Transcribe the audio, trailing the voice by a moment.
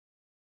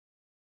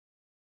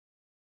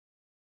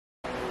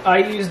I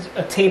used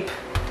a tape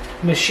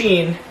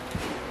machine,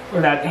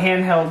 or that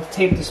handheld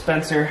tape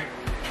dispenser,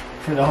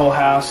 for the whole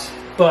house,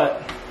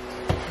 but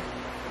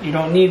you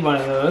don't need one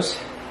of those.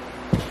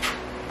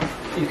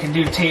 You can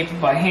do tape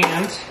by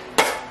hand,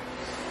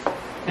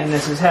 and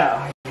this is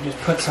how. You just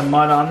put some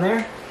mud on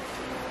there,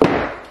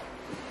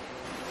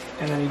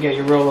 and then you get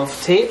your roll of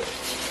tape,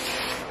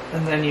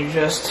 and then you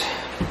just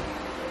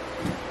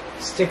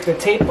stick the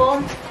tape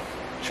on.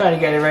 Try to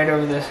get it right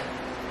over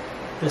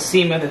the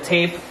seam of the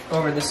tape,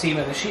 over the seam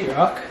of the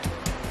sheetrock.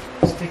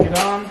 Stick it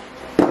on,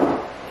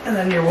 and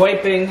then you're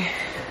wiping,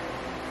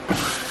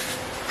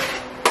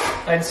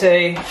 I'd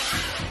say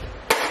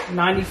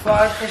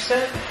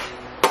 95%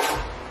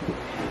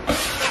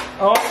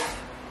 off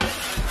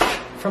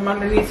from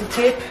underneath the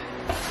tape.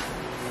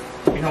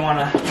 You don't want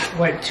to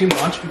wipe too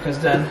much because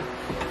then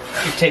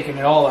you're taking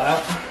it all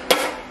out.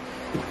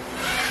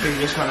 You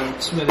just want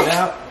to smooth it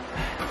out,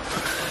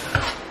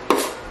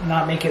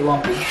 not make it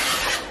lumpy.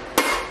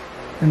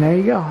 And there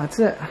you go, that's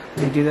it.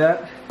 You do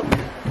that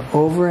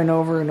over and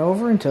over and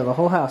over until the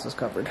whole house is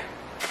covered.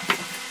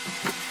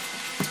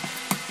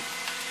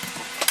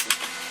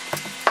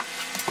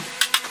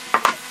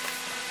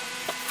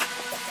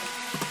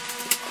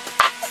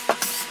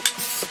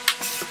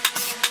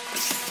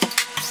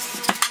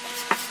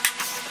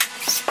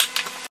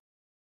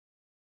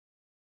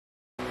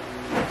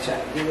 Try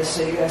to do this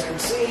so you guys can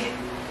see.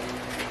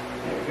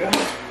 There we go.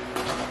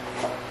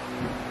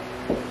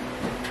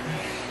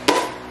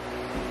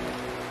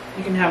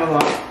 You can have a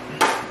lot.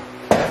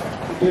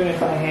 If you're doing it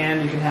by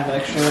hand, you can have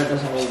extra. It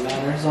doesn't really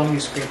matter as long as you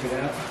scrape it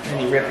out.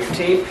 And you rip your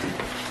tape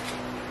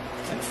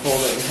and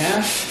fold it in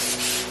half.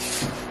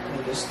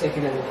 And just stick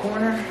it in the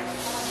corner.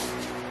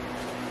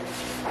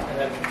 And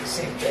then do the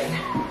same thing.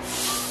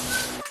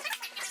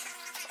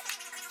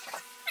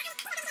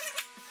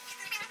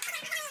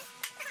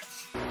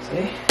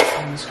 See?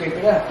 And scrape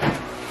it out.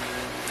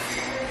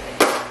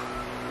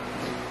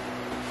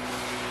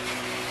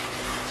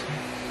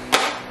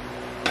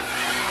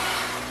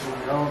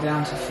 Move it all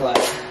down to flat.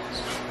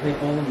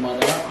 Scrape all the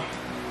mud out.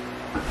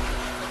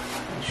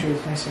 Make sure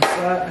it's nice and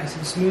flat, nice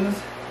and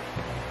smooth.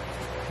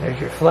 There's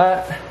your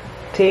flat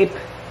tape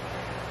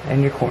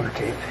and your corner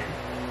tape.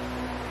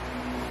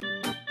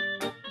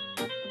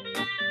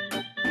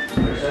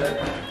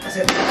 That's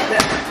it.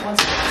 Then, once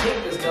the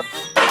tape is done.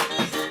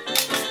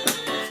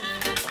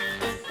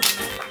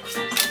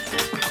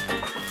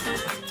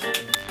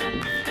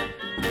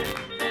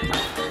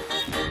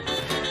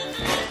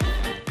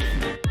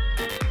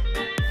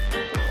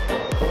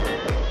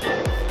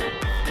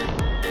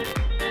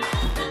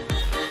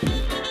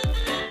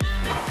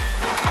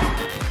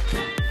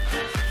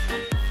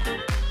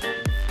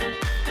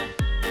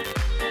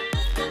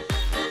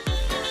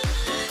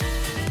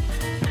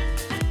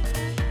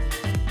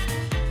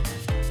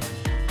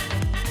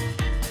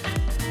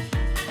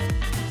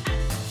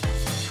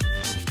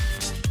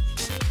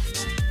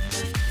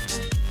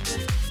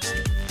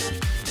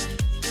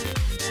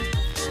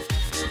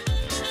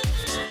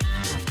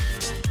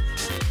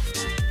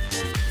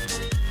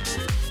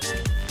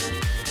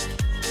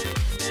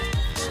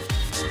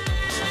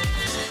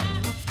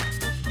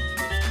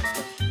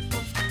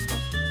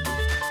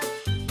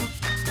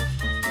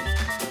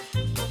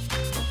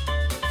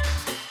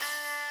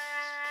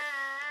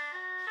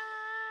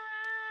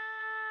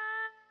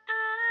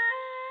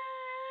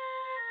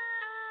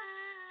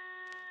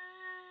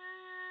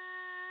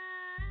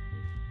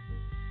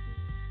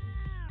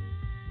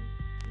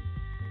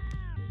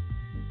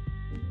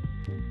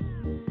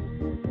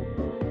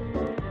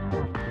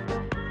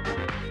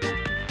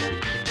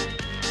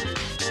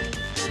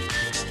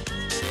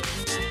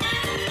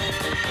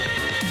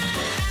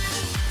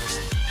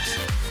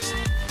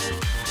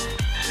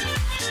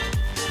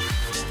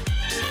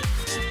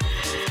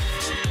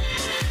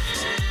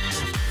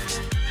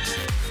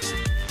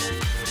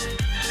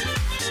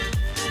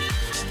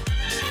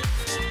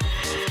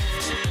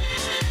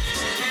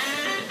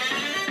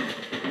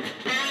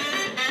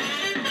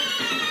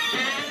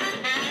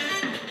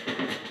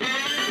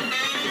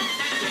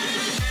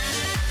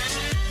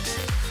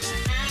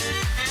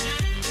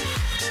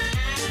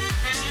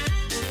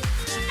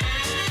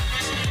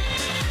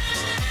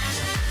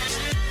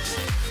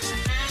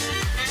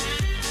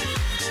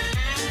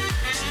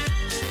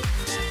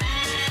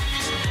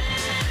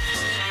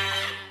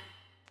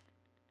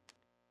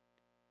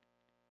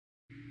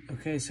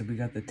 Okay, so we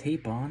got the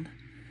tape on.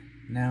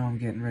 Now I'm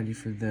getting ready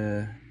for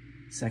the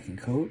second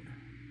coat.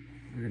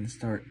 We're gonna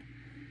start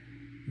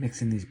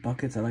mixing these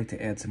buckets. I like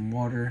to add some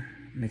water,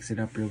 mix it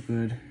up real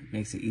good.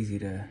 Makes it easy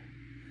to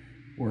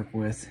work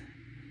with.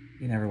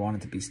 You never want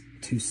it to be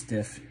too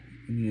stiff.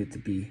 You need it to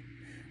be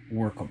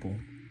workable.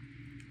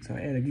 So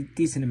I add a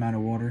decent amount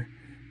of water,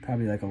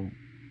 probably like a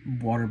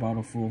water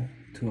bottle full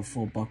to a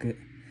full bucket.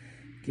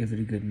 Give it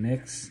a good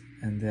mix,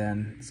 and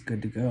then it's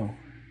good to go.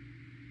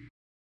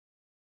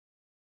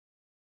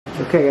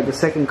 Okay, I got the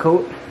second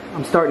coat.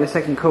 I'm starting the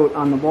second coat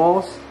on the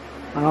walls,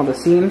 on all the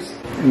seams.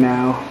 And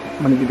now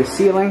I'm going to do the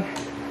ceiling.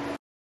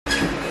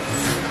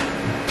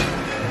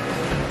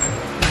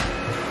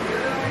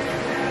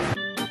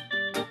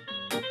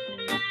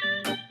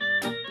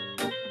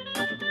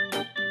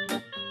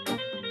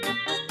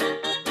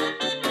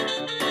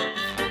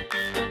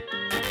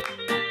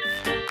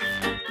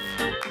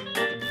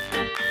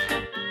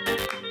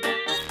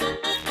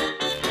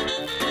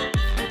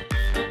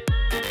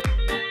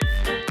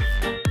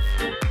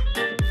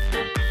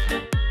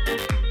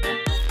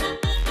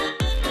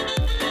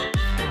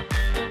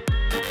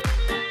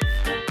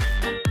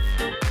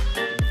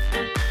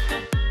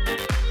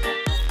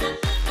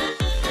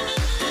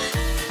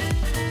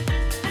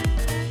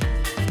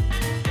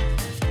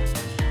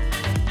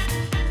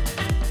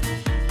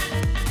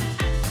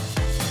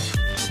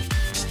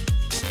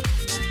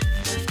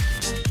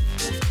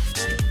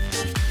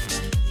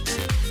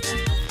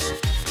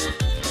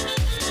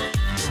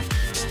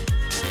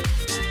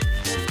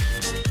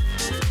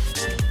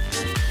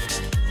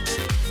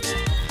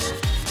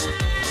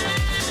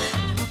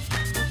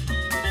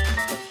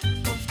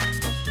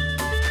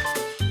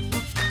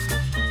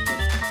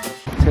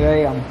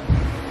 today. I'm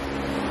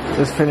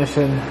just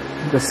finishing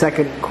the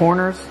second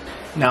corners.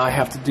 Now I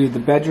have to do the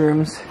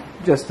bedrooms.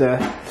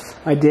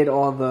 I did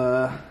all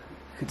the,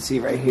 you can see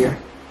right here,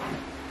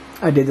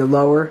 I did the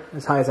lower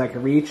as high as I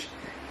could reach.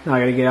 Now I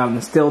gotta get out on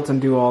the stilts and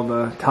do all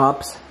the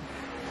tops.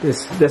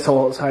 This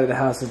whole side of the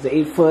house is the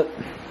 8 foot.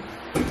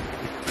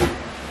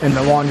 And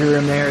the laundry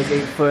room there is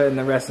 8 foot and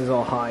the rest is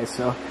all high,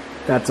 so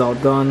that's all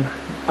done.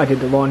 I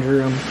did the laundry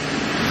room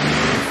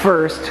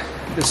first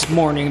this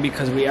morning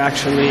because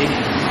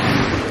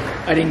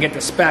I didn't get to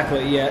spackle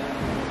it yet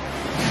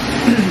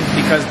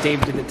because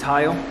Dave did the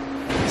tile.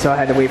 So I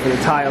had to wait for the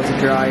tile to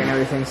dry and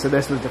everything, so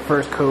this was the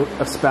first coat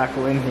of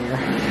spackle in here.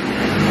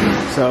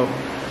 So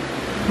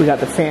we got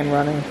the fan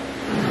running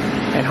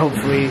and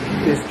hopefully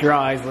this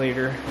dries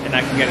later and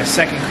I can get a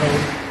second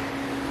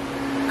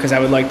coat because I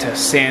would like to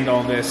sand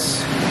all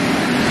this,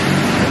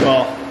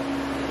 well,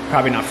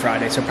 probably not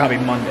Friday, so probably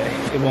Monday.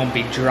 It won't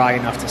be dry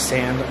enough to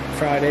sand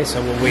Friday,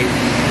 so we'll wait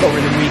over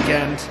the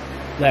weekend,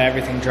 let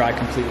everything dry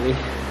completely.